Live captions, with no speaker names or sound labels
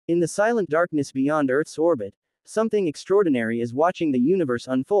In the silent darkness beyond Earth's orbit, something extraordinary is watching the universe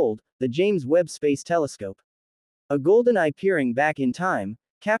unfold, the James Webb Space Telescope. A golden eye peering back in time,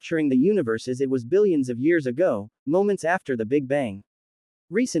 capturing the universe as it was billions of years ago, moments after the Big Bang.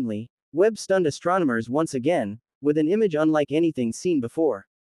 Recently, Webb stunned astronomers once again, with an image unlike anything seen before.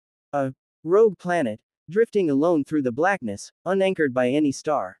 A rogue planet, drifting alone through the blackness, unanchored by any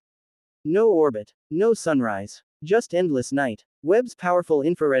star. No orbit, no sunrise, just endless night. Webb's powerful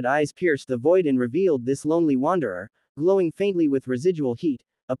infrared eyes pierced the void and revealed this lonely wanderer, glowing faintly with residual heat,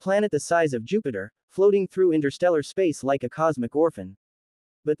 a planet the size of Jupiter, floating through interstellar space like a cosmic orphan.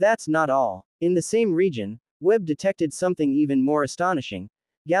 But that's not all. In the same region, Webb detected something even more astonishing.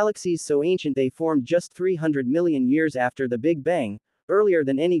 Galaxies so ancient they formed just 300 million years after the Big Bang, earlier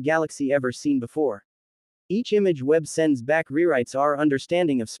than any galaxy ever seen before. Each image Webb sends back rewrites our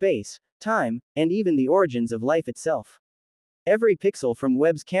understanding of space, time, and even the origins of life itself. Every pixel from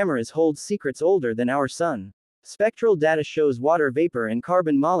Webb's cameras holds secrets older than our sun. Spectral data shows water vapor and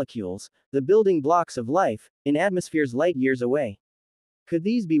carbon molecules, the building blocks of life, in atmospheres light years away. Could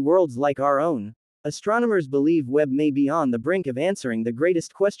these be worlds like our own? Astronomers believe Webb may be on the brink of answering the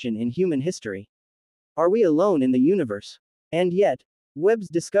greatest question in human history. Are we alone in the universe? And yet, Webb's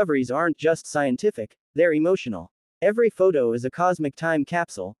discoveries aren't just scientific, they're emotional. Every photo is a cosmic time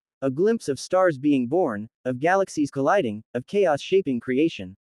capsule, a glimpse of stars being born, of galaxies colliding, of chaos shaping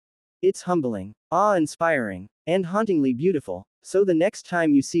creation. It's humbling, awe-inspiring, and hauntingly beautiful. So the next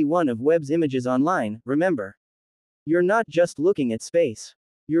time you see one of Webb's images online, remember, you're not just looking at space.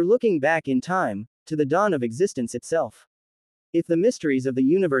 You're looking back in time, to the dawn of existence itself. If the mysteries of the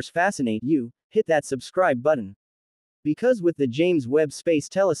universe fascinate you, hit that subscribe button. Because with the James Webb Space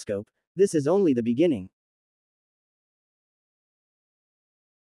Telescope, this is only the beginning.